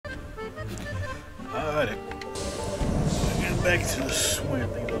Alright. Getting back to the swim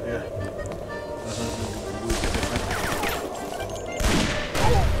thing over here.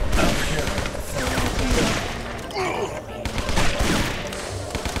 Up here.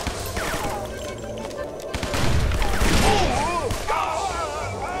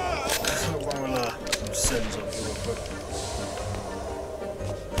 Some settings up here real quick.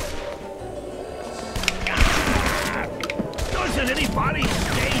 Doesn't anybody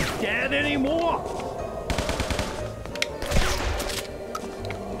stay dead anymore?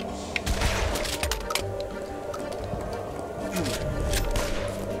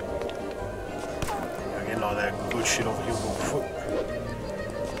 I'm getting all that good shit over here real quick.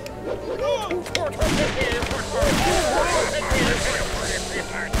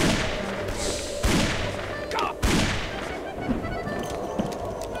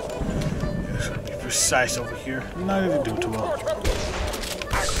 Yes, be precise over here. Not even do too well.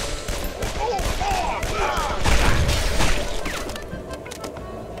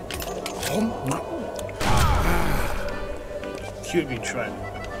 Should be trying.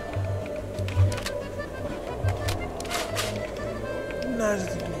 No,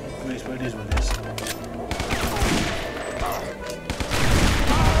 it's what it is what it is.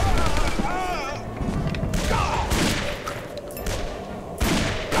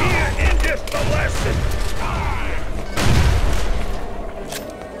 Here endeth the lesson.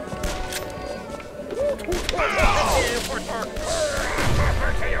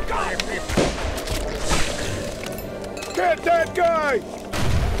 Get that guy!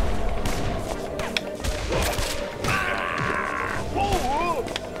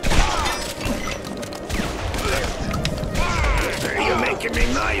 You're making me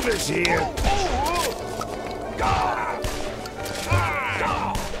nervous here.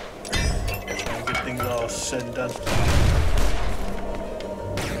 Get things all said and done.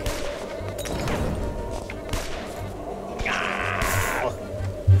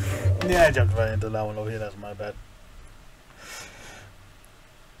 Yeah, I jumped right into that one over here. That's my bad.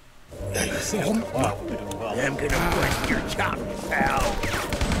 Wow, we're doing well. I'm gonna break your chop, pal.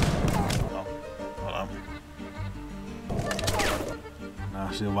 Oh, hold on.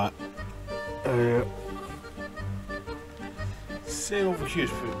 Now, see what? Say over here.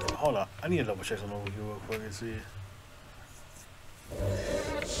 Hold on. I need to double check something over here real quick and see.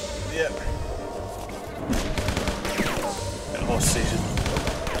 Yep. Got a whole station.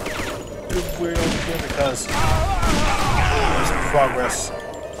 Good weird over here because there's some progress.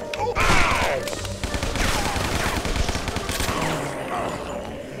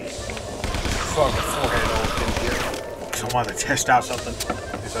 Progress forehead over in here. So I want to test out something.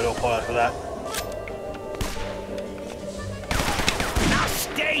 If I don't pull out for that. Now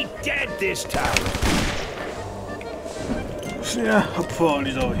stay dead this time. So yeah, I'll put all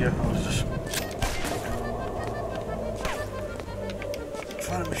these over here. I was just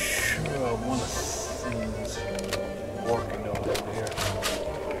trying to make sure one of the things working over here.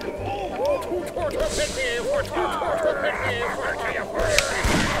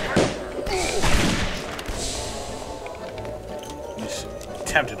 He's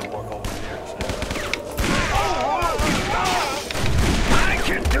tempted to work over here. So. I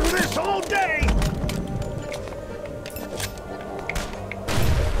can do this all day.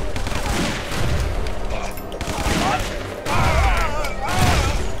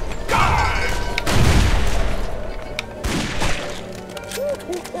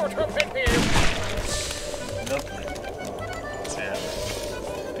 Nope. So yeah.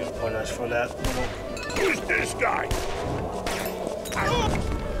 Do apologize for that. Who's this guy?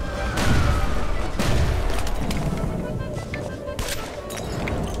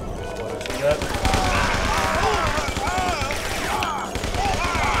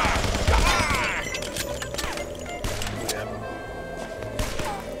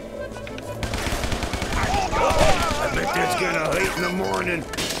 I bet that's gonna hurt in the morning.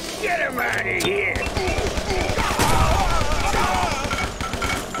 Get him out of here!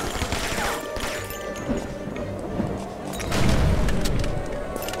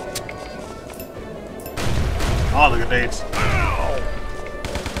 Oh, look at dates.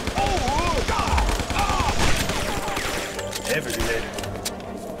 Every day.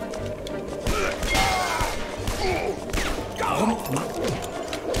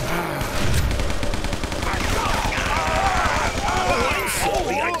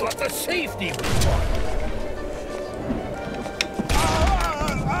 I thought the safety was on.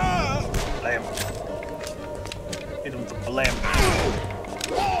 Blam. Hit him with the blam.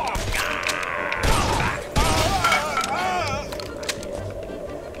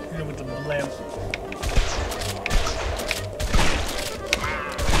 Hit him with the blam.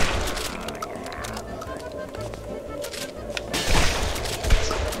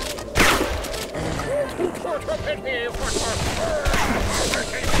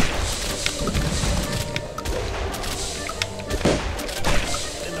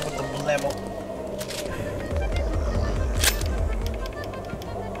 ammo.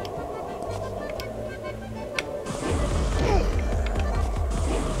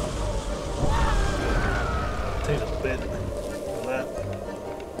 Take a bit of that.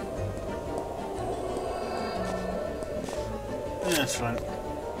 Yeah, that's fine.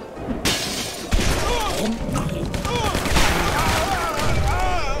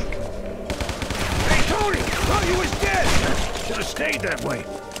 Hey, Tony! Thought you was dead! Should have stayed that way.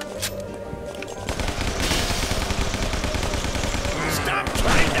 Stop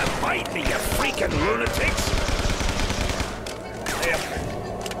trying to fight me, you freaking lunatics! Damn.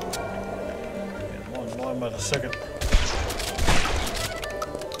 One more by the second.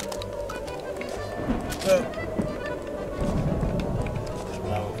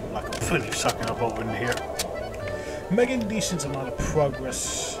 Now I completely sucking up over in here. Making decent amount of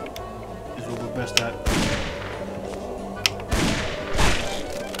progress is what we're best at.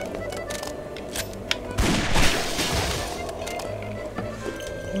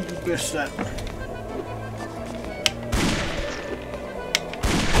 Best at.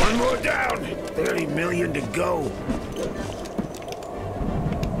 One more down. 30 million to go.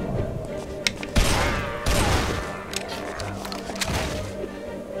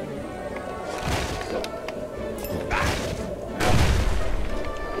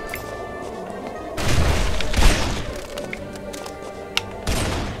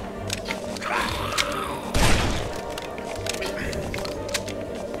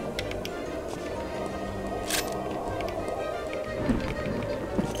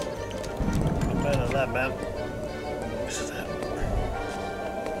 Man. This is that.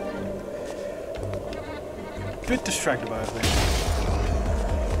 Bit distracted by everything.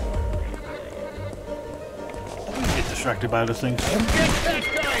 We get distracted by other things. Get that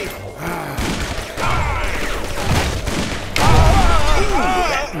guy!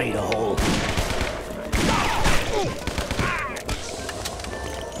 That made a hole.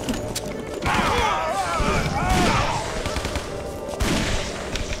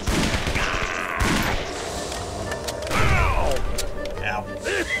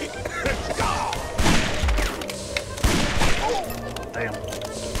 Damn.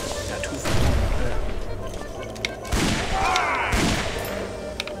 Got 2 for 1 right there.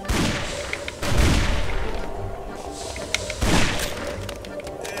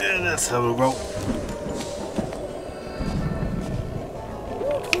 And that's how we go.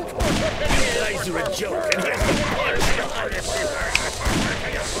 You guys are a joke, and here's the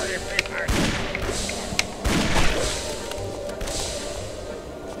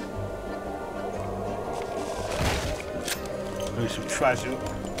At least we try to.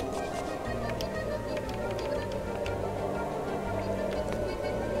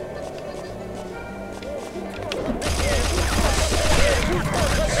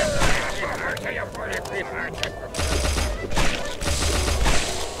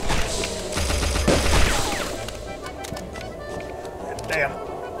 Damn.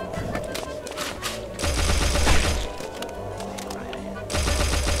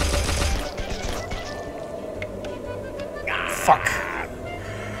 Fuck.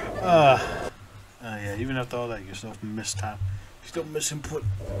 Yeah, even after all that, you still miss time. You still miss input.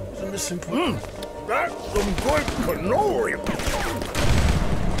 Still miss input. That's some good cannoli.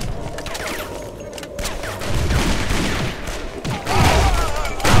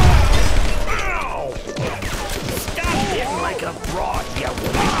 Like a broad, you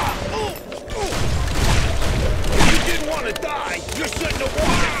If you didn't want to die, you shouldn't have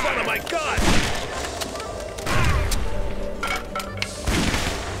walked in front of my gun!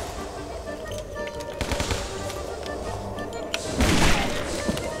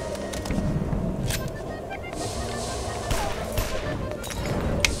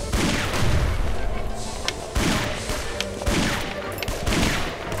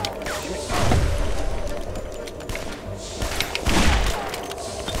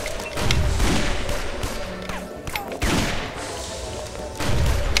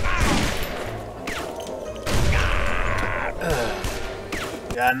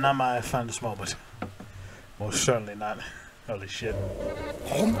 Yeah, not my finest moment. Most certainly not. Holy shit.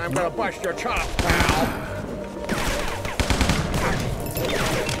 I'm gonna bust your chops, pal!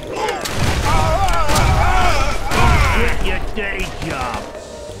 Get your day job!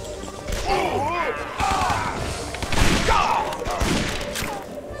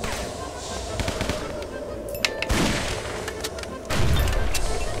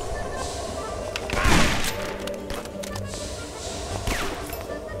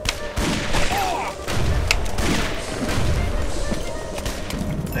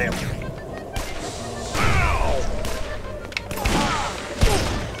 Damn.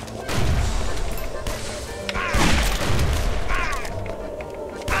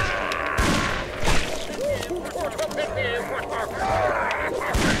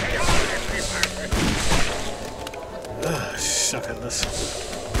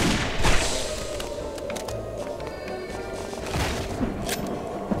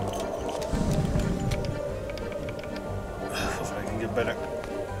 Hopefully I can get better.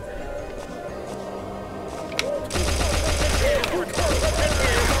 Oh,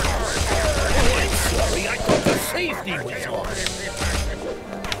 I'm sorry. I thought the safety was on.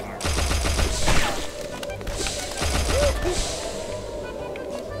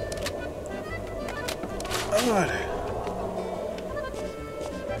 Alright.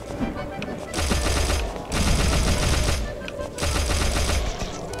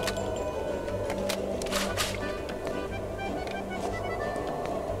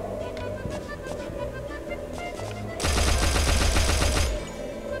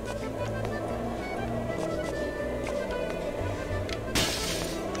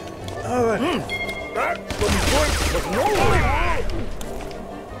 Alright. That was good, but no way.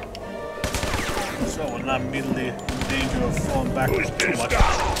 So we're not immediately in danger of falling backwards too much.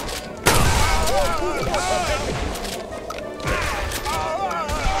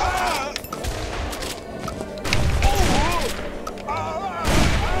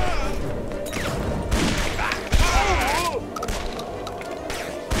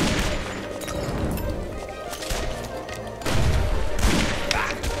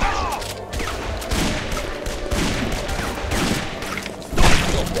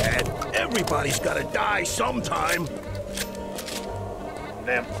 Everybody's gotta die sometime.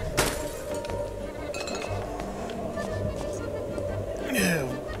 Damn. Yeah,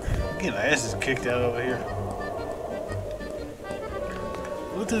 getting our asses kicked out over here.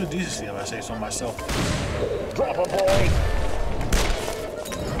 Look to the decency if I say so myself. Drop a boy.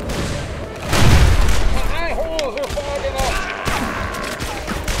 My eye holes are fogging up.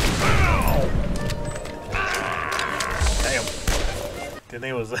 Damn. Didn't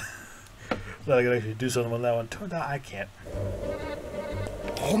think it was thought I could actually do something on that one. Turned out I can't.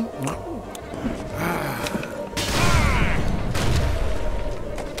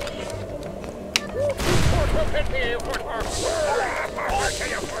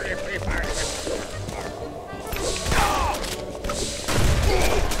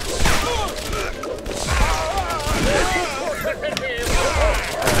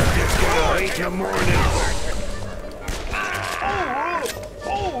 Wait till morning.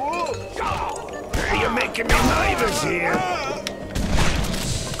 You're making me nervous here.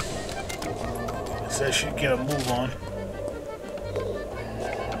 So I should get a move on.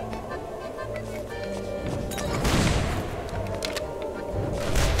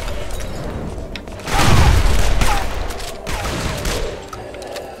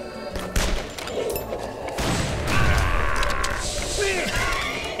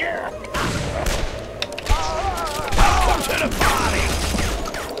 Come to the party.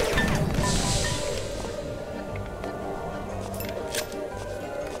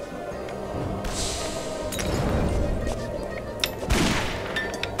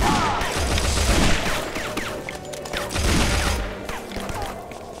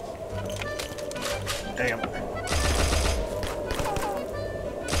 Damn.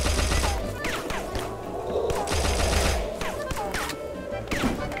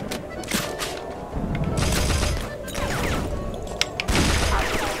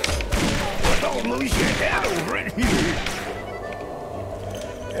 Don't lose your head over it here.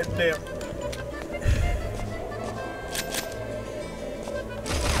 God damn.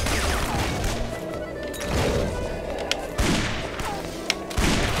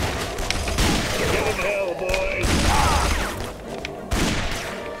 Give him hell, boys.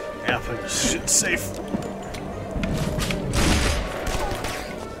 Yeah, I think this shit's safe.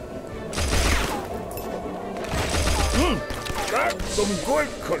 That's some good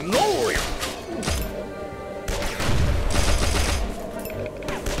cannoli.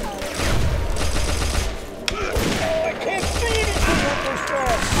 I can't see anything with this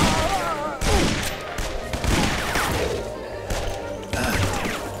stuff.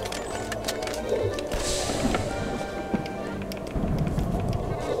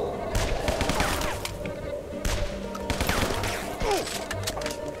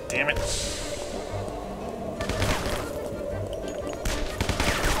 Damn it.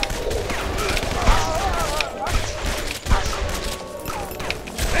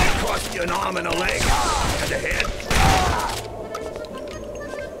 That cost you an arm and a leg. And a head.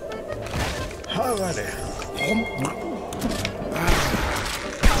 Alrighty.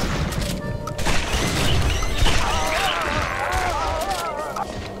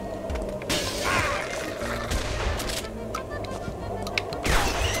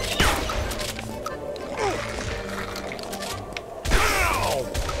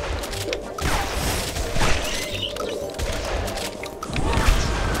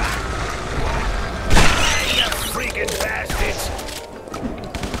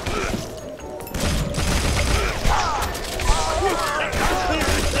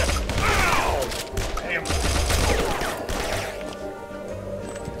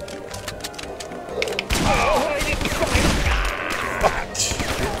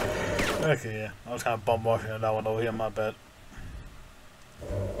 Okay, yeah. I was kind of bum washing that one over here, my bad.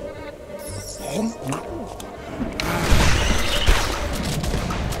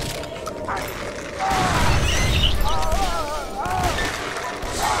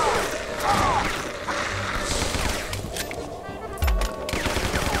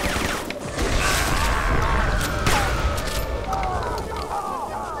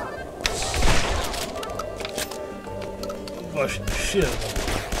 Washing the shit out of them.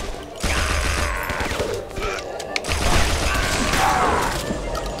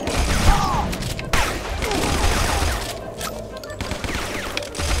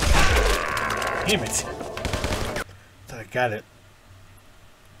 Damn it! Thought I got it.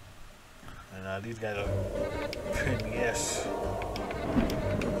 And these guys are pain in the ass.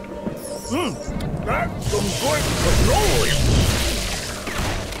 That's some good petroleum.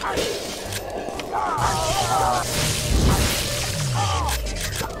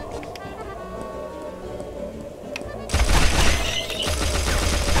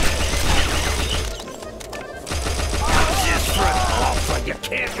 Just for an offer you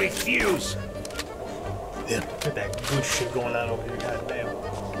can't refuse. Yeah, look at that good shit going on over here, goddamn.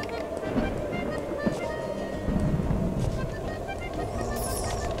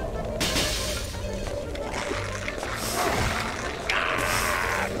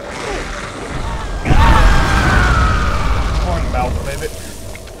 Horn mouth, baby.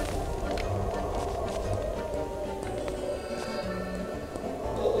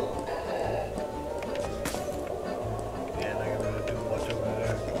 Yeah, not gonna do much over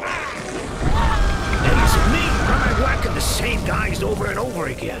there. Whacking the same guys over and over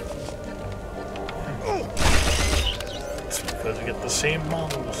again. It's because we get the same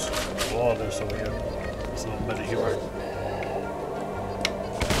models. Oh, there's over here. There's a little bit of humor.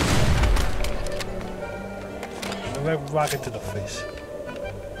 Red rocket to the face.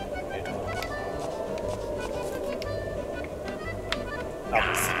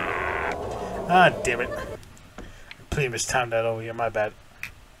 Ah, damn it. Completely mistimed that over here, my bad.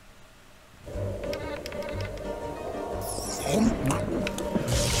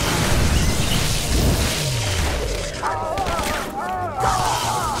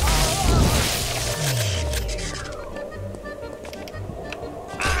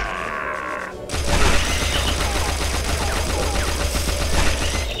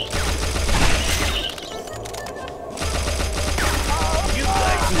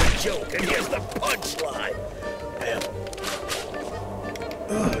 Joke, and here's the punchline. Damn.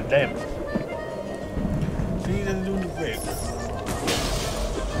 Oh, damn. These are doing the break.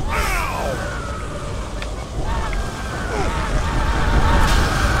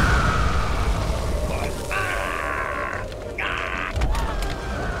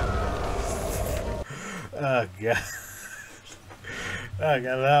 Oh, God. Oh, God,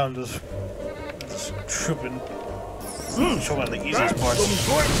 now I'm just tripping. Show one of the easiest parts. Easy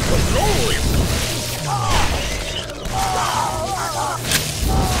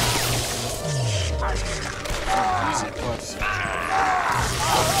parts.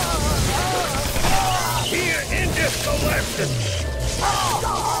 Here in this collection.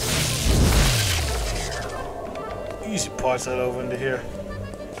 Easy parts that over into here.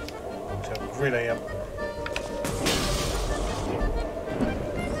 That's how great I am.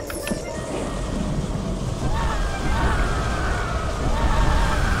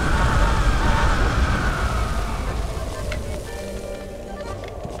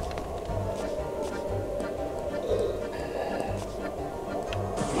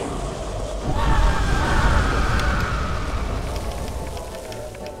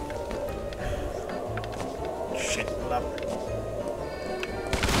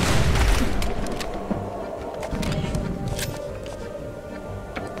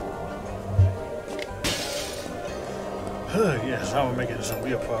 Yes, now we're making some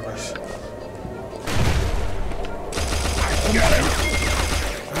real progress. Got him.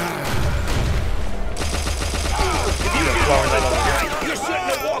 You shouldn't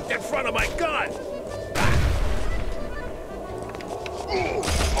have walked in front of my gun.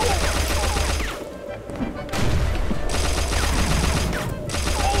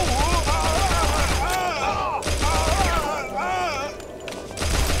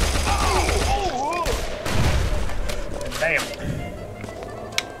 Damn.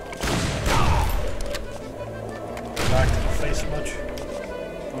 Back to the face much?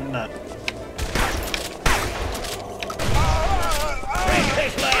 Or not?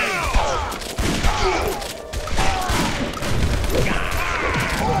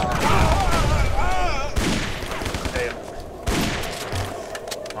 Damn.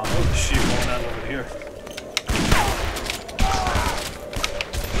 Oh, holy shit going on over here.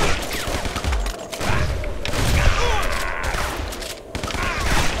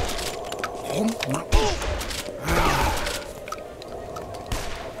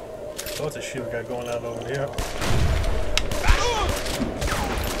 What's the shit we got going on over here?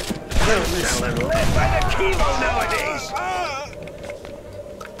 Selling lead by the kilo nowadays.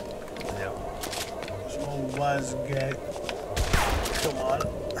 Yeah. So wise guy. Come on.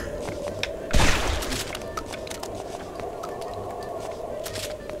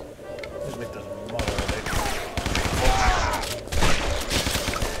 Let's make this mother of it.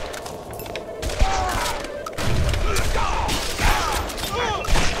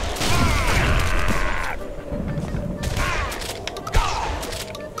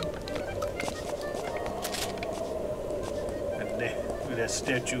 Look at that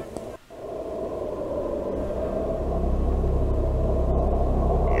statue.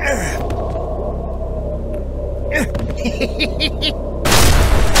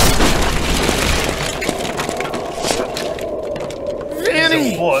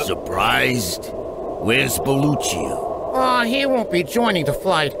 Vinnie! What? Surprised? Where's Belluccio? Oh, he won't be joining the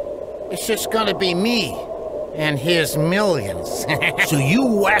flight. It's just gonna be me. And his millions. So you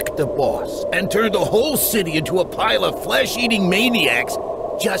whacked the boss and turned the whole city into a pile of flesh-eating maniacs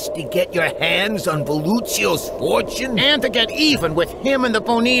just to get your hands on Belluccio's fortune? And to get even with him and the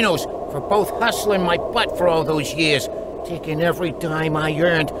Boninos for both hustling my butt for all those years, taking every dime I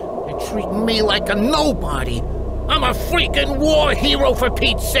earned and treating me like a nobody. I'm a freaking war hero, for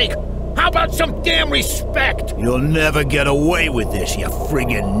Pete's sake. How about some damn respect? You'll never get away with this, you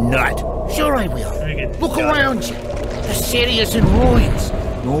friggin' nut. Sure I will. Friggin' Look nut. around you. The city is in ruins.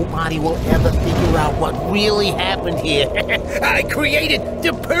 Nobody will ever figure out what really happened here. I created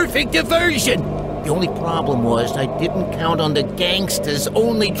the perfect diversion. The only problem was I didn't count on the gangsters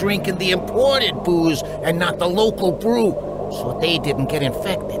only drinking the imported booze and not the local brew, so they didn't get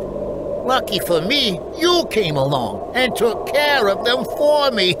infected. Lucky for me, you came along and took care of them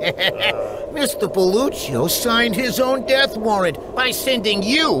for me. Mr. Belluccio signed his own death warrant by sending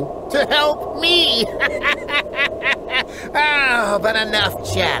you to help me. Ah, but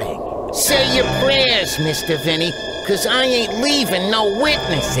enough chatting. Say your prayers, Mr. Vinnie, 'cause I ain't leaving no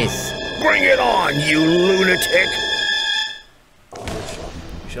witnesses. Bring it on, you lunatic!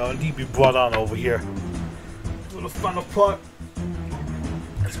 We shall indeed be brought on over here. To the final part.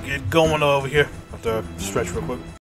 Let's get going over here. Have to stretch real quick.